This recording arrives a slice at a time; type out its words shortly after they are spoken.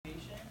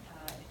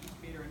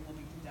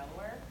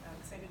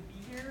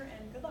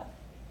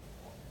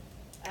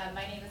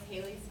My name is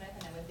Haley Smith,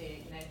 and I'm with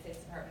the United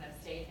States Department of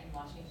State in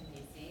Washington,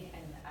 D.C.,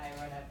 and I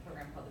run a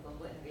program called the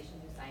Global Innovation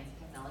Through Science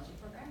and Technology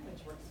Program, which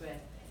works with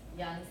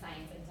young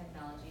science and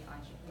technology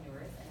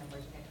entrepreneurs in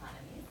emerging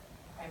economies,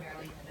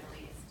 primarily in the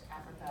Middle East,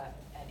 Africa,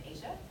 and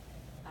Asia.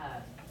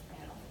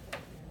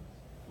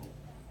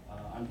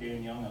 I'm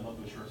Dan Young. I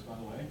love those shirts, by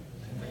the way.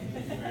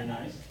 Very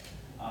nice.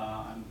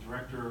 I'm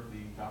director of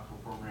the doctoral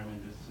program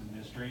in business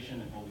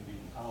administration at Holy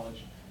Beacon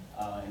College,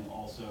 and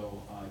also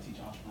I teach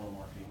entrepreneurial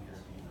marketing here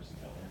at the University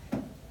of Delaware.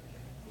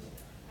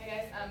 Hi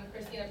guys, I'm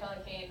Christina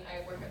Pelicane.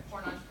 I work at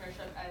Foreign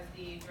Entrepreneurship as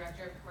the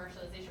director of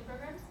commercialization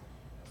programs.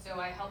 So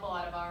I help a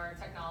lot of our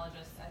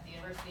technologists at the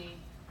university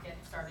get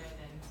started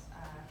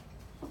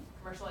and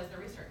commercialize their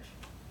research.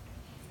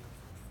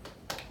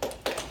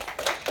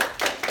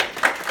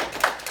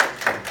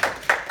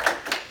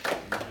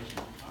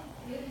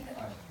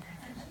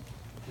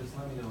 Just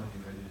let me know when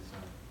you're ready to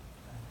start.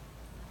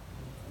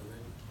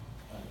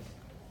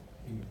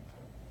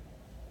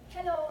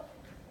 Hello.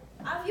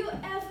 Have you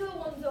ever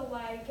wondered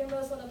why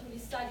gamers are not really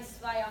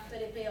satisfied after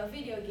they play a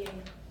video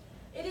game?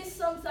 It is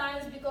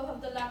sometimes because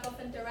of the lack of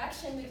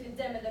interaction between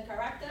them and the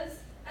characters,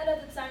 and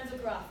other times the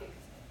graphics.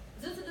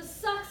 Due to the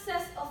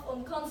success of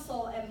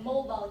on-console and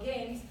mobile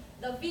games,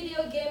 the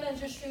video game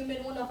industry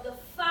remained one of the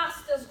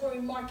fastest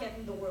growing markets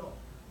in the world.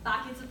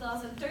 Back in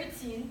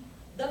 2013,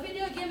 the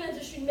video game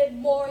industry made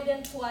more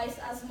than twice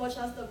as much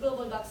as the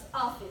global box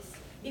office,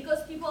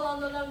 because people are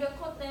no longer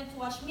content to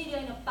watch media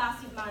in a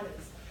passive manner.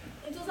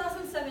 In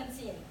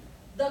 2017,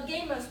 the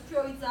gamers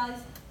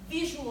prioritized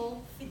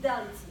visual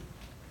fidelity.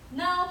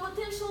 Now,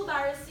 potential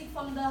buyers seek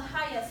from the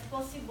highest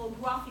possible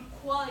graphic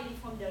quality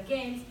from their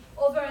games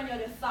over any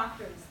other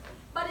factors.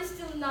 But it's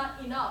still not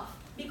enough,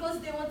 because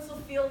they want to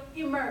feel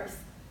immersed.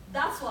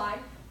 That's why,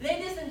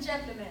 ladies and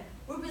gentlemen,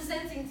 we're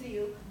presenting to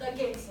you the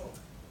Game Tool.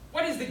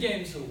 What is the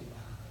Game Tool?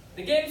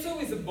 The Game Tool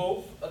is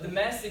both a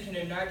domestic and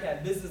an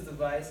arcade business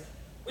device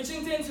which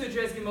intends to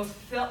address the most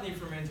felt need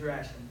from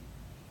interaction.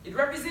 It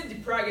represents the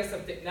progress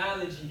of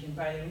technology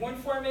combined in one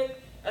format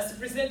as to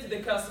present to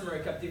the customer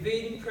a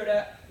captivating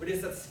product with a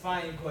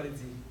satisfying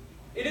quality.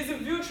 It is a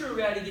virtual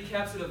reality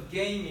capsule of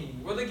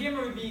gaming, where the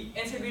gamer will be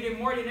integrated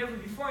more than ever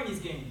before in his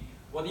game,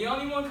 while the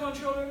only one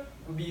controller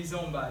will be his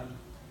own body.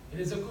 It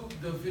is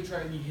equipped with a virtual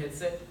reality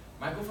headset,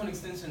 microphone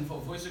extension for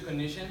voice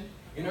recognition,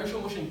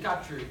 inertial motion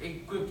capture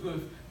equipped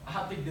with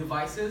haptic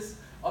devices,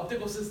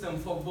 optical system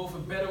for both a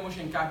better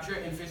motion capture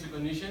and face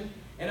recognition,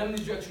 and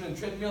omnidirectional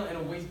treadmill and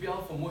a waist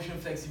belt for motion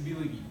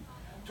flexibility.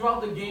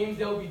 Throughout the games,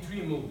 there will be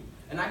 3 modes.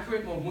 An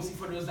accurate mode, mostly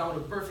for those that want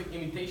a perfect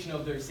imitation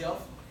of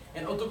themselves.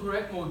 An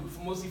autocorrect mode,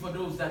 mostly for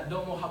those that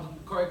don't know how to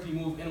correctly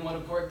move and want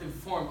a corrective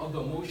form of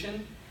the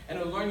motion. And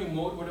a learning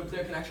mode where the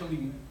player can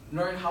actually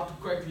learn how to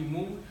correctly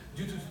move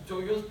due to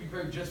tutorials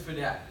prepared just for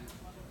that.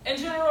 In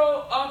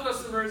general, all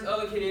customers are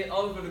located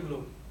all over the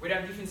globe,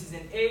 without differences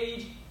in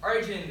age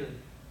or gender.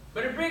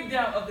 But a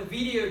breakdown of the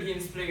video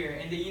games player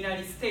in the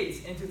United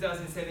States in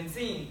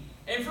 2017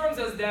 informs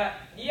us that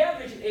the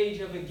average age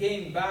of a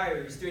game buyer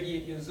is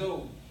 38 years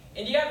old,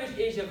 and the average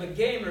age of a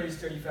gamer is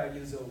 35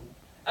 years old.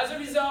 As a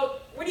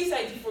result, we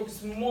decided to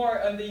focus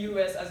more on the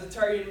US as a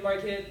target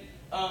market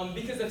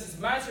because of its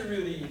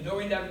maturity,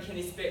 knowing that we can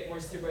expect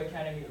more stable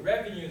economic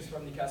revenues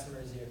from the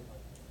customers here.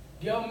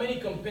 There are many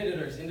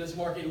competitors in this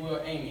market we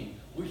are aiming.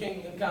 We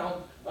can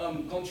count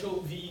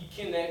Control V,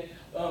 Kinect,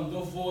 The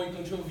Void,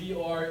 Control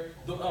VR,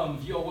 the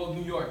VR World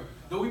New York.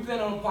 Though we plan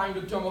on applying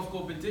the term of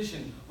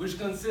competition, which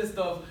consists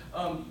of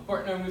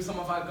partnering with some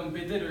of our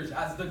competitors,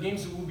 as the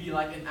games will be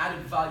like an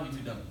added value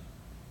to them.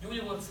 You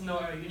really want to know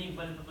our unique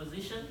value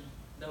proposition?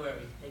 Don't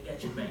worry, I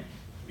got your back,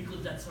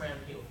 because that's what I'm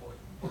here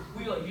for.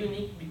 We are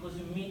unique because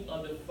we meet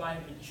all the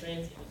 5 big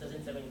trends in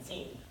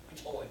 2017,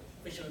 which are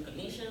facial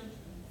recognition,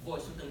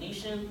 voice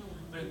recognition,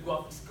 better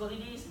graphics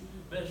qualities,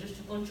 better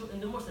gesture control,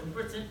 and the most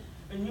important,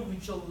 a new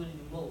virtual reality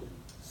mode.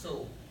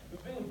 So, we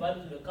bring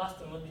value to the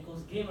customer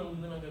because gamers will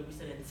no longer be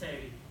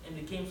sedentary, and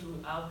the games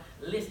will have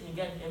less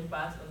negative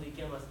impact on the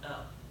gamer's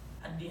health.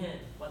 At the end,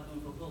 what do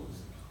we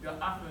propose? We are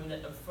offering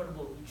that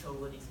affordable virtual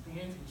world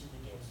experience, which is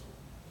the Game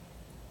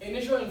Tool.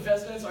 Initial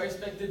investments are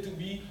expected to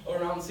be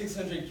around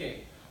 $600K.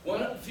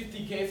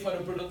 $150K for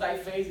the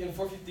prototype phase and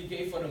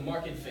 $450K for the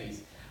market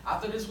phase.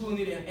 After this, we will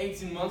need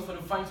 18 months for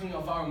the fine-tuning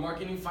of our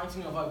marketing,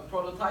 fine-tuning of our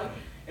prototype,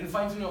 and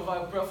fine-tuning of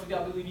our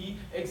profitability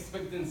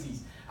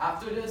expectancies.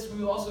 After this,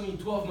 we will also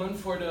need 12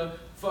 months for the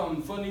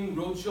funding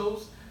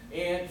roadshows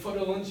and for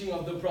the launching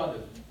of the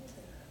product.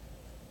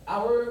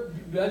 Our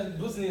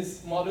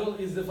business model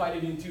is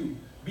divided into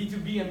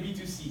B2B and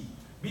B2C.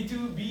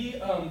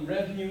 B2B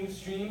revenue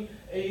stream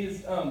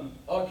is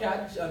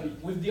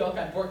with the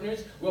Arcade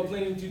partners. We're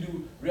planning to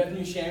do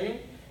revenue sharing,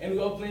 and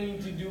we're planning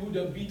to do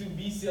the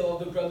B2B sale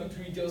of the product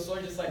to retail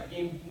stores, just like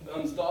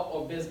GameStop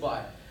or Best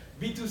Buy.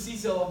 B2C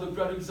sale of the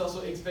product is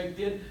also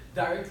expected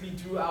directly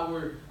through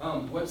our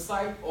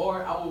website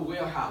or our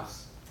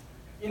warehouse.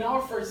 In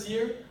our first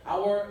year,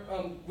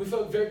 with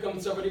a very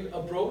conservative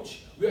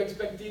approach, we are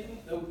expecting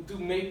to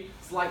make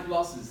slight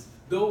losses.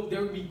 though they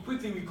will be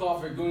quickly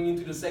recovered going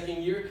into the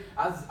second year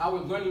as our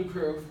learning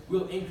curve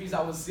will increase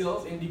our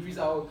sales and decrease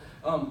our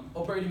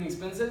operating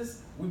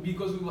expenses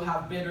because we will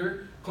have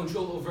better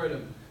control over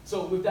them.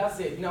 So with that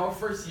said, in our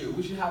first year,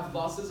 we should have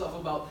losses of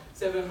about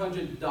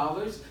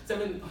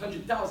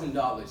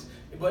 $700,000.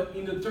 But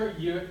in the third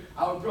year,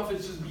 our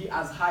profits should be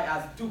as high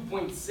as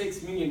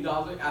 $2.6 million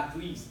at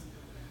least.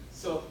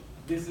 So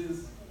this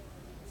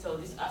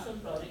awesome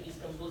project is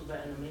composed by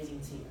an amazing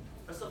team.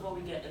 First of all,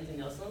 we get Anthony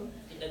Nelson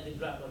at the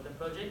graph of the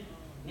project,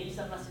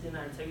 Nisa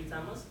Pasadena and Terry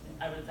Thomas,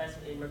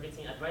 advertisement and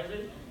marketing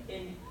advisor,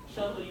 and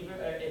Sean Oliver,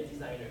 a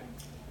designer.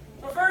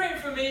 For further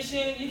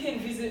information, you can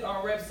visit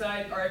our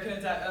website or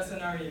contact us on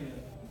our email.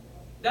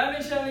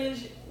 Diamond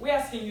Challenge, we're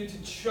asking you to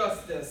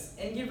trust us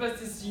and give us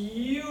this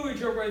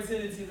huge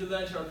opportunity to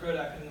launch our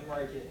product in the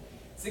market.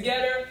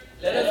 Together,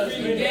 let us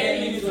bring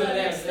gaming to the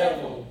next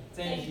level.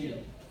 Thank you.